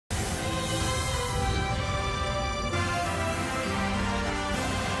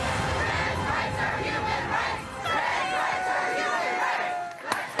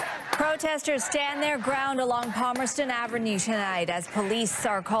Protesters stand their ground along Palmerston Avenue tonight as police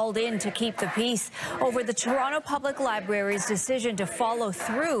are called in to keep the peace over the Toronto Public Library's decision to follow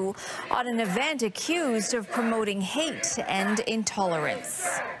through on an event accused of promoting hate and intolerance.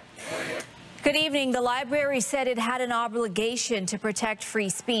 Good evening. The library said it had an obligation to protect free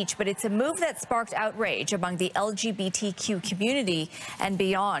speech, but it's a move that sparked outrage among the LGBTQ community and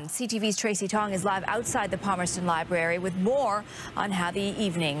beyond. CTV's Tracy Tong is live outside the Palmerston Library with more on how the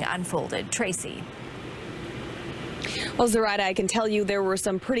evening unfolded. Tracy. Well, Zoraida, I can tell you there were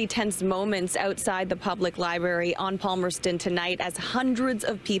some pretty tense moments outside the public library on Palmerston tonight as hundreds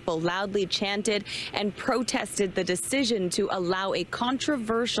of people loudly chanted and protested the decision to allow a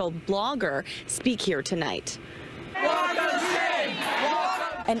controversial blogger speak here tonight.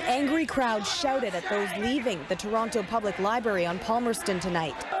 An angry crowd shouted at those leaving the Toronto Public Library on Palmerston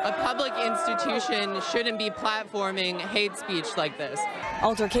tonight. A public institution shouldn't be platforming hate speech like this.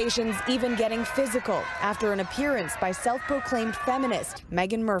 Altercations even getting physical after an appearance by self-proclaimed feminist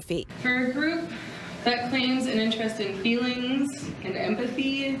Meghan Murphy. For a group that claims an interest in feelings and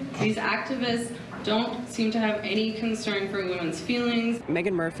empathy, these activists don't seem to have any concern for women's feelings.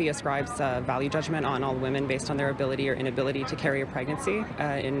 Meghan Murphy ascribes value judgment on all women based on their ability or inability to carry a pregnancy.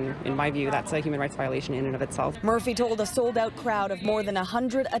 In my view, that's a human rights violation in and of itself. Murphy told a sold-out crowd of more than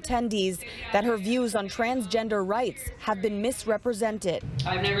 100 attendees that her views on transgender rights have been misrepresented.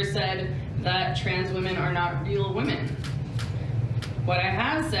 I've never said that trans women are not real women. What I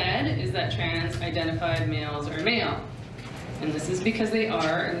have said is that trans-identified males are male. And this is because they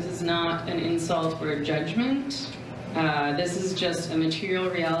are, and this is not an insult or a judgment. This is just a material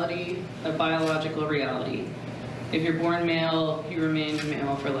reality, a biological reality. If you're born male, you remain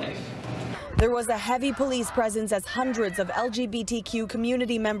male for life. There was a heavy police presence as hundreds of LGBTQ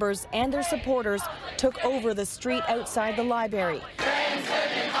community members and their supporters took over the street outside the library.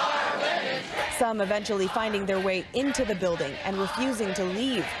 Some eventually finding their way into the building and refusing to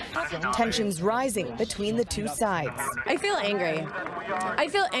leave. Tensions rising between the two sides. I feel angry. I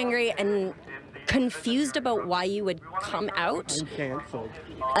feel angry and confused about why you would come out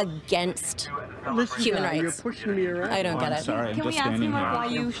against human rights. You're pushing me around. I don't get it. Sorry, Can we ask you why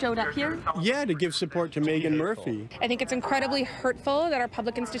you showed up here? Yeah, to give support to Meghan Murphy. I think it's incredibly hurtful that our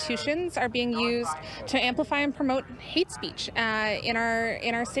public institutions are being used to amplify and promote hate speech in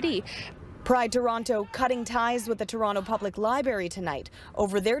our city. Pride Toronto cutting ties with the Toronto Public Library tonight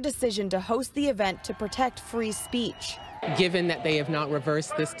over their decision to host the event to protect free speech. Given that they have not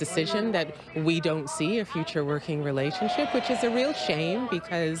reversed this decision, that we don't see a future working relationship, which is a real shame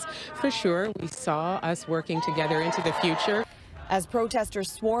because for sure we saw us working together into the future. As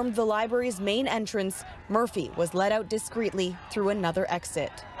protesters swarmed the library's main entrance, Murphy was let out discreetly through another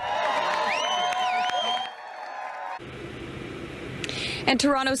exit. And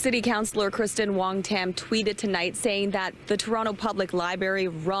Toronto City Councillor Kristen Wong-Tam tweeted tonight saying that the Toronto Public Library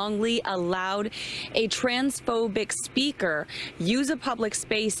wrongly allowed a transphobic speaker use a public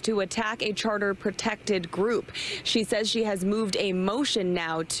space to attack a charter-protected group. She says she has moved a motion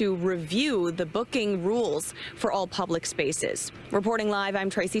now to review the booking rules for all public spaces. Reporting live,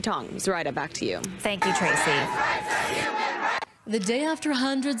 I'm Tracy Tong. Zoraida, back to you. Thank you, Tracy. The day after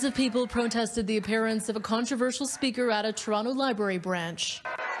hundreds of people protested the appearance of a controversial speaker at a Toronto library branch.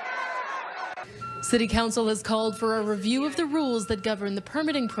 City Council has called for a review of the rules that govern the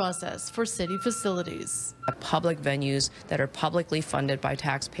permitting process for city facilities. Public venues that are publicly funded by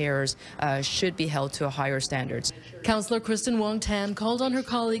taxpayers should be held to a higher standards. Councillor Kristen Wong-Tam called on her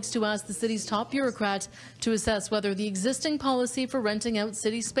colleagues to ask the city's top bureaucrat to assess whether the existing policy for renting out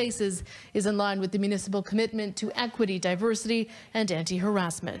city spaces is in line with the municipal commitment to equity, diversity, and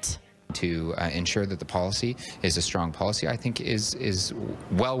anti-harassment. To ensure that the policy is a strong policy, I think is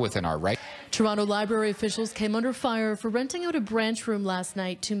well within our right. Toronto library officials came under fire for renting out a branch room last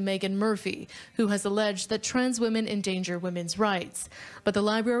night to Meghan Murphy, who has alleged that trans women endanger women's rights. But the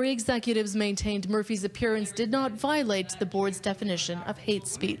library executives maintained Murphy's appearance did not violate the board's definition of hate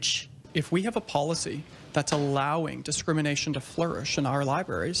speech. If we have a policy that's allowing discrimination to flourish in our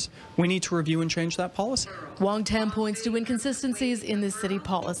libraries, we need to review and change that policy. Wong-Tam points to inconsistencies in the city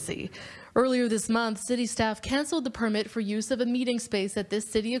policy. Earlier this month, city staff canceled the permit for use of a meeting space at this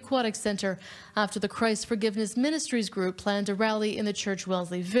city aquatic center after the Christ Forgiveness Ministries group planned a rally in the Church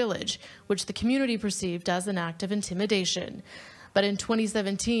Wellesley Village, which the community perceived as an act of intimidation. But in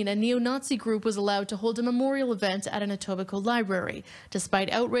 2017, a neo-Nazi group was allowed to hold a memorial event at an Etobicoke library, despite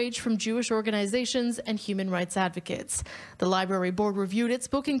outrage from Jewish organizations and human rights advocates. The library board reviewed its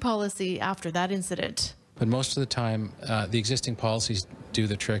booking policy after that incident. but most of the time the existing policies do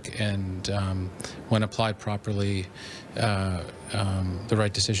the trick, and when applied properly, the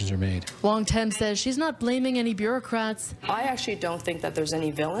right decisions are made. Wong Tam says she's not blaming any bureaucrats. I actually don't think that there's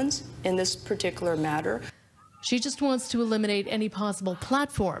any villains in this particular matter. She just wants to eliminate any possible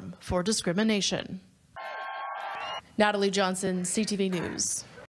platform for discrimination. Natalie Johnson, CTV News.